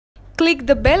Click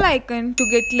the bell icon to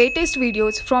get latest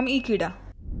videos from Ekeeda.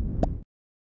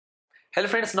 Hello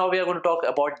friends, now we are going to talk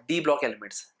about D block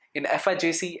elements. In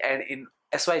FIJC and in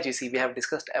SYJC we have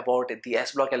discussed about the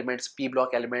S block elements, P block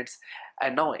elements,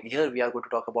 and now here we are going to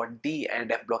talk about D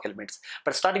and F block elements.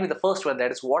 But starting with the first one,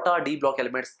 that is what are D block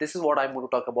elements, this is what I'm going to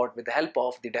talk about with the help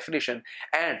of the definition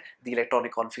and the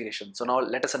electronic configuration. So now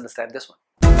let us understand this one.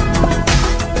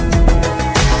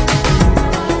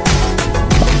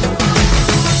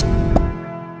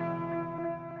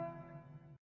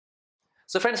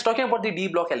 So friends, talking about the D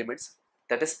block elements,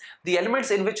 that is the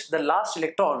elements in which the last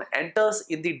electron enters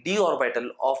in the d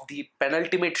orbital of the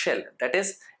penultimate shell, that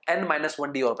is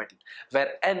n-1 d orbital,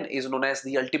 where n is known as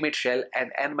the ultimate shell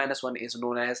and n-1 is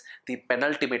known as the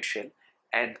penultimate shell,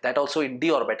 and that also in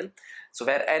d orbital. So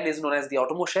where n is known as the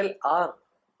outermost shell are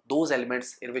those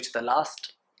elements in which the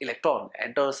last electron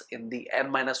enters in the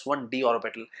n-1 d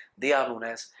orbital. They are known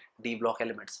as D block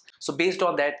elements. So based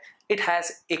on that, it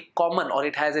has a common or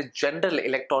it has a general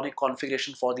electronic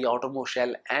configuration for the outermost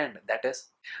shell, and that is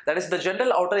the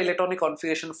general outer electronic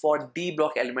configuration for D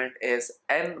block element is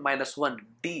n-1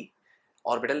 d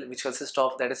orbital, which consists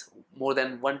of, that is, more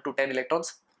than 1 to 10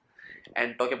 electrons.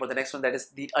 And talking about the next one, that is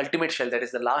the ultimate shell, that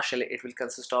is the last shell, it will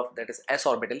consist of, that is, s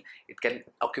orbital. It can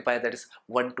occupy, that is,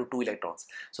 1 to 2 electrons.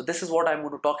 So this is what I'm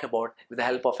going to talk about with the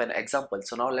help of an example.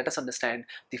 So now let us understand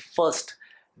the first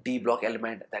D block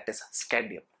element, that is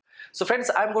scandium. So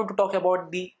friends, I'm going to talk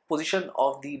about the position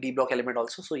of the D block element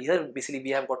also. So here basically we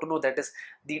have got to know that is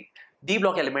the D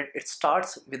block element, it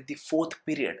starts with the 4th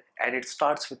period and it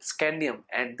starts with scandium,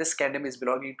 and this scandium is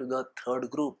belonging to the 3rd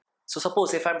group. So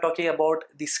suppose if I'm talking about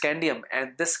the scandium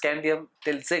and this scandium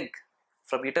till zinc,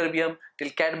 from ytterbium till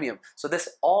cadmium, so this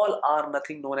all are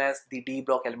nothing known as the D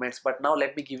block elements. But now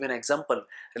let me give you an example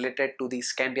related to the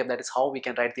scandium, that is how we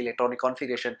can write the electronic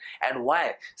configuration and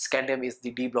why scandium is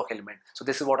the D block element. So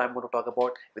this is what I'm going to talk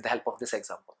about with the help of this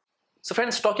example. So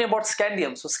friends, talking about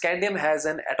scandium, so scandium has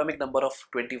an atomic number of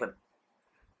 21.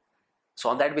 So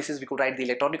on that basis we could write the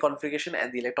electronic configuration,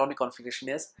 and the electronic configuration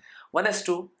is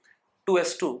 1s2,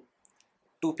 2s2,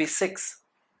 2p6,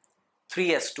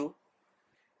 3s2,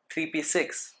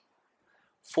 3p6,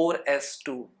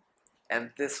 4s2, and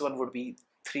this one would be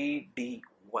 3d1.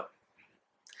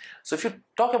 So if you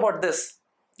talk about this,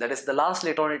 that is the last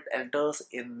electron, it enters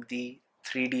in the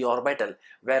 3d orbital,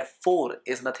 where 4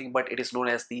 is nothing but it is known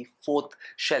as the 4th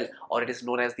shell, or it is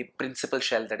known as the principal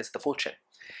shell, that is the 4th shell.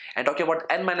 And talking about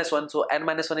n-1, so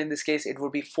n-1 in this case it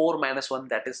would be 4-1,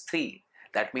 that is 3.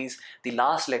 That means the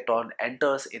last electron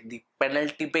enters in the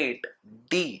penultimate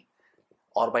d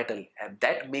orbital, and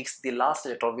that makes the last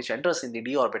electron which enters in the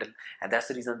d orbital, and that's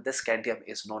the reason this scandium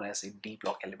is known as a D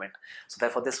block element. So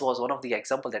therefore this was one of the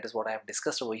examples, that is what I have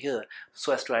discussed over here,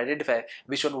 so as to identify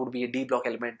which one would be a D block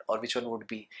element or which one would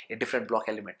be a different block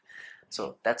element.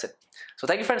 So that's it. So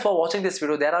thank you friends for watching this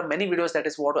video. There are many videos, that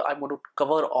is what I'm going to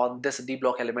cover on this D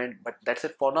block element, but that's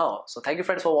it for now. So thank you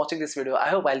friends for watching this video. I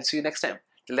hope I'll see you next time.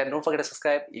 Till then, don't forget to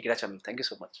subscribe Ekeeda channel. Thank you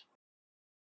so much.